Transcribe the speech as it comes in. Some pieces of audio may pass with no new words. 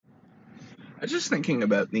I was just thinking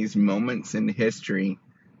about these moments in history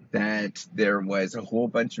that there was a whole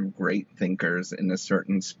bunch of great thinkers in a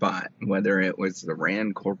certain spot, whether it was the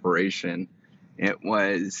Rand Corporation, it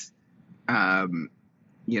was, um,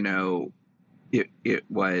 you know, it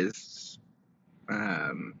was,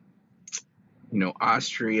 um,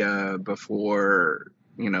 Austria before,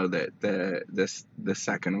 the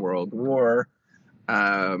Second World War,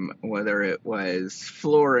 whether it was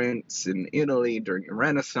Florence in Italy during the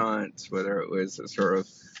Renaissance, whether it was a sort of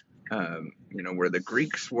where the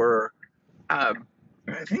Greeks were. I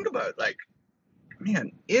think about like,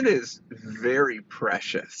 man, it is very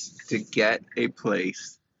precious to get a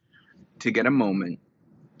place, to get a moment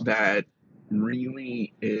that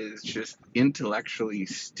really is just intellectually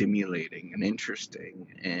stimulating and interesting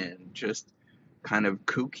and just kind of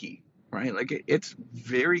kooky, right? Like it's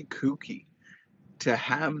very kooky to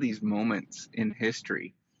have these moments in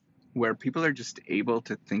history where people are just able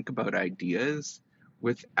to think about ideas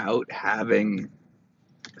without having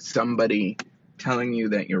somebody telling you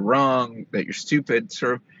that you're wrong, that you're stupid,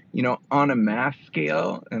 sort of, on a mass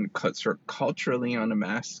scale and sort of culturally on a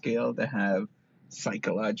mass scale to have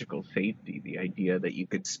psychological safety, the idea that you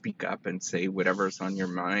could speak up and say whatever's on your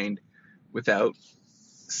mind without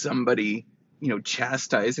somebody,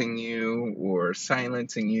 chastising you or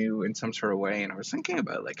silencing you in some sort of way. And I was thinking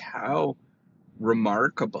about like how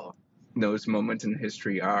remarkable those moments in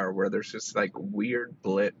history are where there's just like weird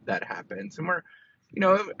blip that happens and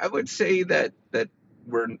I would say that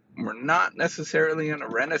we're not necessarily in a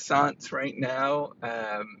renaissance right now,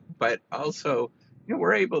 but also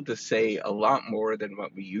we're able to say a lot more than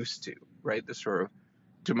what we used to, right? The sort of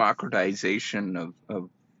democratization of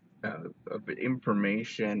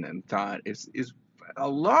information and thought is a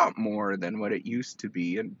lot more than what it used to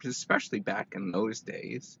be, and especially back in those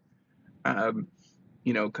days. Um,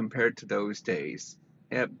 compared to those days.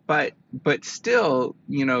 But still,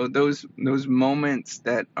 those moments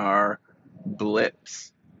that are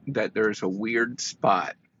blips, that there's a weird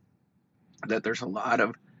spot, that there's a lot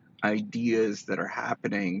of ideas that are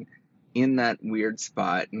happening in that weird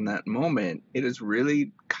spot in that moment. It is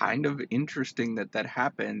really kind of interesting that that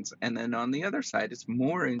happens. And then on the other side, it's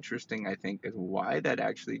more interesting, I think, is why that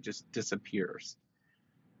actually just disappears.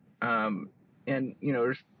 Um, and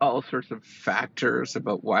there's all sorts of factors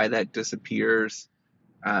about why that disappears.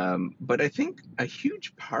 But I think a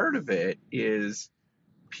huge part of it is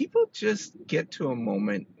people just get to a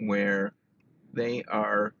moment where they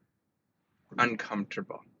are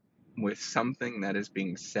uncomfortable with something that is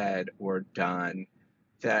being said or done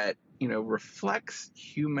that reflects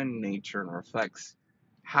human nature and reflects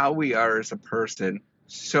how we are as a person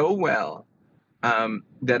so well,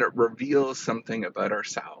 that it reveals something about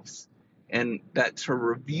ourselves. And that sort of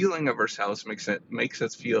revealing of ourselves makes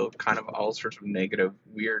us feel kind of all sorts of negative,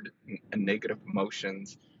 weird, and negative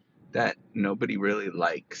emotions that nobody really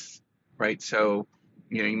likes, right? So,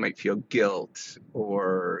 you might feel guilt,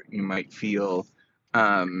 or you might feel,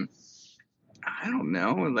 um, I don't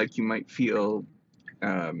know, like you might feel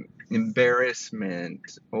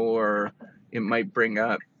embarrassment, or it might bring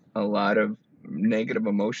up a lot of negative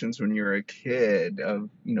emotions when you're a kid of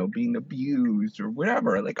being abused or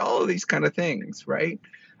whatever, like all of these kind of things, right?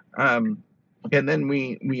 um and then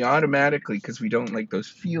we automatically, because we don't like those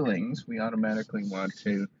feelings, we automatically want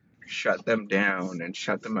to shut them down and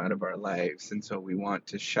shut them out of our lives, and so we want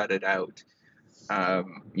to shut it out,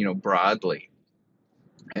 broadly,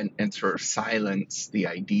 and sort of silence the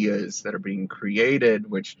ideas that are being created,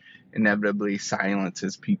 which inevitably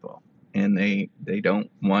silences people. And they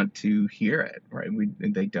don't want to hear it, right?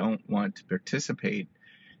 They don't want to participate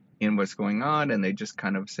in what's going on, and they just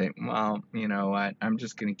kind of say, well, you know what, I'm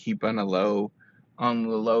just going to keep on the low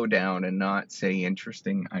down and not say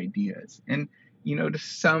interesting ideas. And to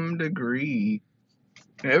some degree,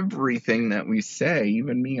 everything that we say,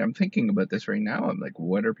 even me, I'm thinking about this right now. I'm like,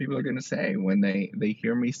 what are people going to say when they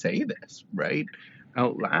hear me say this, right,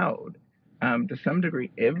 out loud? To some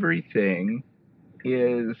degree, everything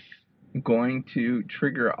is going to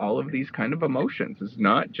trigger all of these kind of emotions. It's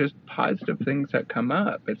not just positive things that come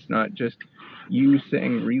up. It's not just you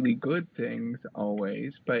saying really good things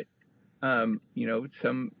always, but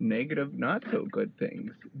some negative, not so good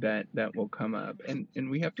things that will come up, and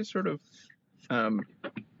we have to sort of um,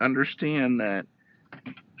 understand that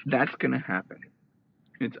that's going to happen.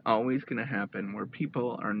 It's always going to happen where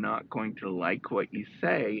people are not going to like what you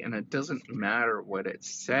say, and it doesn't matter what it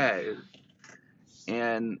says.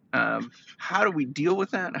 And how do we deal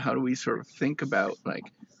with that? How do we sort of think about like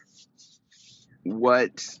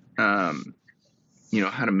what, how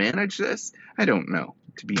to manage this? I don't know,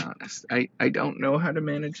 to be honest. I don't know how to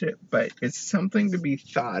manage it, but it's something to be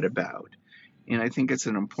thought about. And I think it's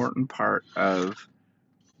an important part of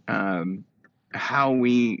how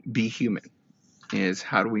we be human, is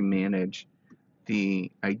how do we manage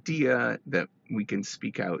the idea that we can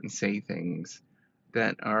speak out and say things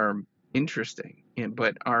that are interesting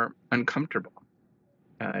but are uncomfortable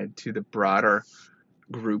to the broader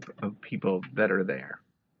group of people that are there.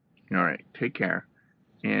 All right, take care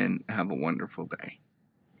and have a wonderful day.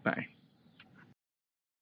 Bye.